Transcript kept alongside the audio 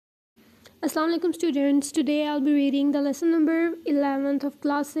Assalamu alaikum students. Today I'll be reading the lesson number 11th of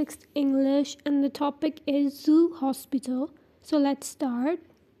class 6th English and the topic is Zoo Hospital. So let's start.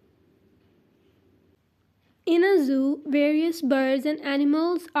 In a zoo, various birds and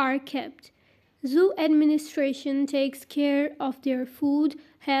animals are kept. Zoo administration takes care of their food,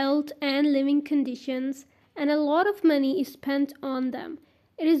 health and living conditions, and a lot of money is spent on them.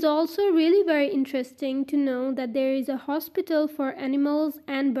 It is also really very interesting to know that there is a hospital for animals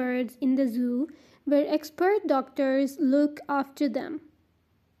and birds in the zoo where expert doctors look after them.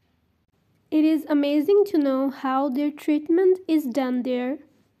 It is amazing to know how their treatment is done there.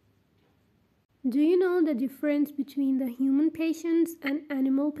 Do you know the difference between the human patients and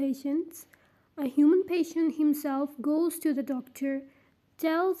animal patients? A human patient himself goes to the doctor,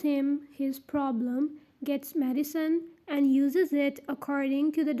 tells him his problem, gets medicine, and uses it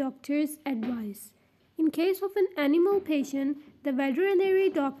according to the doctor's advice. In case of an animal patient, the veterinary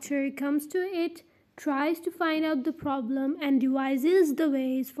doctor comes to it, tries to find out the problem, and devises the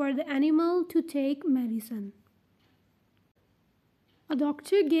ways for the animal to take medicine. A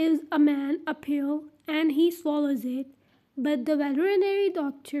doctor gives a man a pill and he swallows it, but the veterinary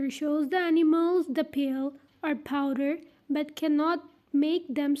doctor shows the animals the pill or powder but cannot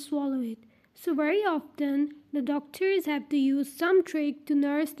make them swallow it. So very often the doctors have to use some trick to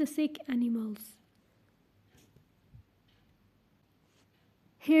nurse the sick animals.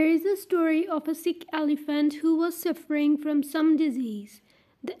 Here is a story of a sick elephant who was suffering from some disease.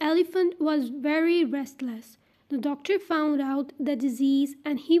 The elephant was very restless. The doctor found out the disease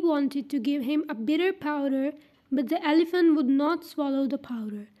and he wanted to give him a bitter powder, but the elephant would not swallow the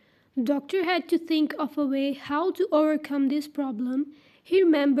powder. The doctor had to think of a way how to overcome this problem. He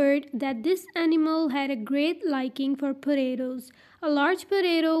remembered that this animal had a great liking for potatoes. A large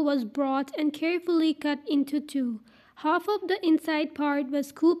potato was brought and carefully cut into two. Half of the inside part was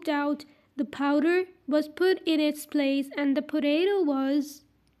scooped out, the powder was put in its place, and the potato was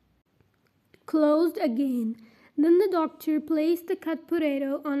closed again. Then the doctor placed the cut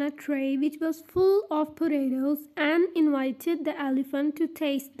potato on a tray which was full of potatoes and invited the elephant to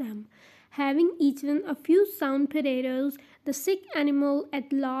taste them. Having eaten a few sound potatoes, the sick animal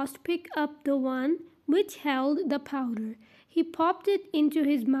at last picked up the one which held the powder. He popped it into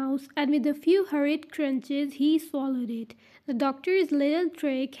his mouth and with a few hurried crunches he swallowed it. The doctor's little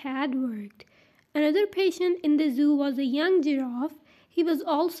trick had worked. Another patient in the zoo was a young giraffe. He was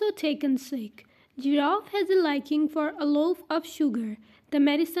also taken sick. Giraffe has a liking for a loaf of sugar. The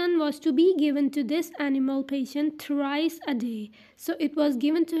medicine was to be given to this animal patient thrice a day, so it was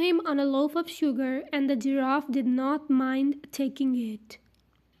given to him on a loaf of sugar and the giraffe did not mind taking it.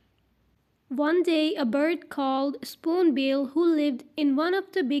 One day a bird called Spoonbill, who lived in one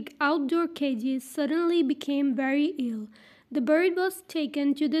of the big outdoor cages, suddenly became very ill. The bird was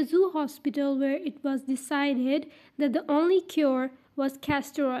taken to the zoo hospital where it was decided that the only cure was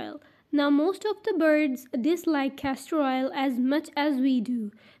castor oil. Now most of the birds dislike castor oil as much as we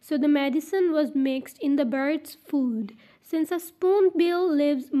do, so the medicine was mixed in the bird's food. Since a spoonbill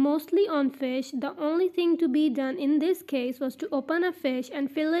lives mostly on fish, the only thing to be done in this case was to open a fish and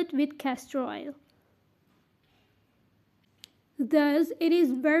fill it with castor oil. Thus, it is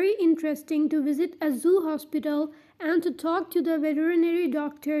very interesting to visit a zoo hospital and to talk to the veterinary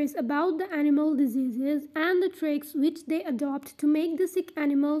doctors about the animal diseases and the tricks which they adopt to make the sick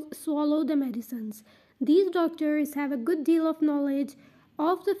animals swallow the medicines. These doctors have a good deal of knowledge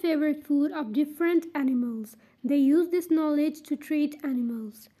of the favorite food of different animals. They use this knowledge to treat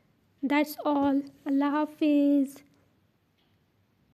animals. That's all. Allah Hafiz.